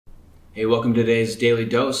Hey, welcome to today's Daily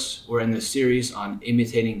Dose. We're in this series on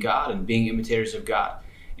imitating God and being imitators of God.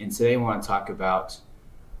 And today I want to talk about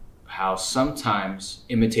how sometimes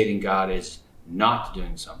imitating God is not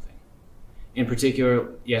doing something. In particular,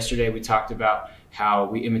 yesterday we talked about how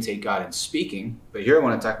we imitate God in speaking, but here I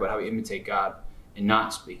want to talk about how we imitate God in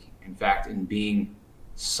not speaking. In fact, in being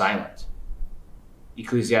silent.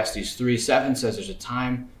 Ecclesiastes 3:7 says there's a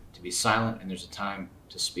time to be silent and there's a time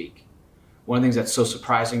to speak. One of the things that's so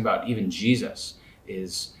surprising about even Jesus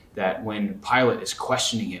is that when Pilate is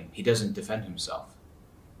questioning him, he doesn't defend himself.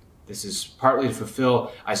 This is partly to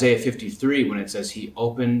fulfill Isaiah 53 when it says he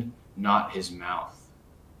opened not his mouth.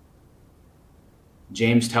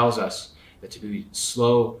 James tells us that to be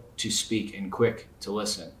slow to speak and quick to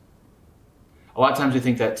listen. A lot of times we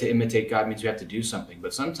think that to imitate God means we have to do something,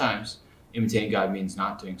 but sometimes imitating God means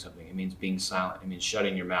not doing something. It means being silent. It means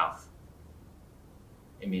shutting your mouth.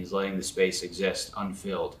 It means letting the space exist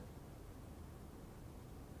unfilled.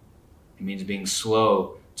 It means being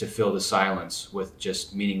slow to fill the silence with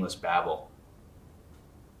just meaningless babble.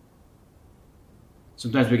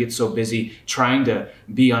 Sometimes we get so busy trying to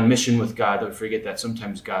be on mission with God that we forget that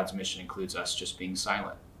sometimes God's mission includes us just being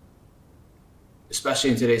silent.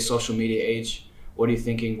 Especially in today's social media age, what are you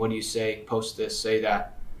thinking? What do you say? Post this, say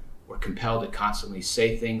that. We're compelled to constantly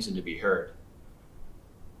say things and to be heard.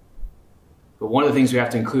 But one of the things we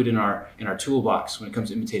have to include in our toolbox when it comes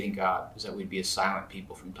to imitating God is that we'd be a silent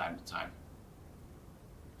people from time to time.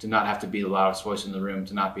 To not have to be the loudest voice in the room,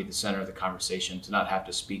 to not be the center of the conversation, to not have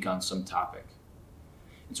to speak on some topic.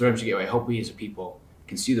 And so I hope we as a people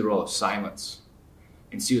can see the role of silence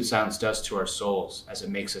and see what silence does to our souls as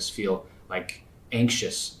it makes us feel like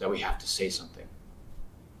anxious that we have to say something.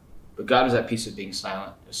 But God is that piece of being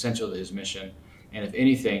silent, essential to his mission. And if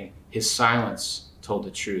anything, his silence told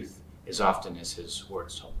the truth as often as his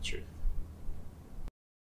words told the truth.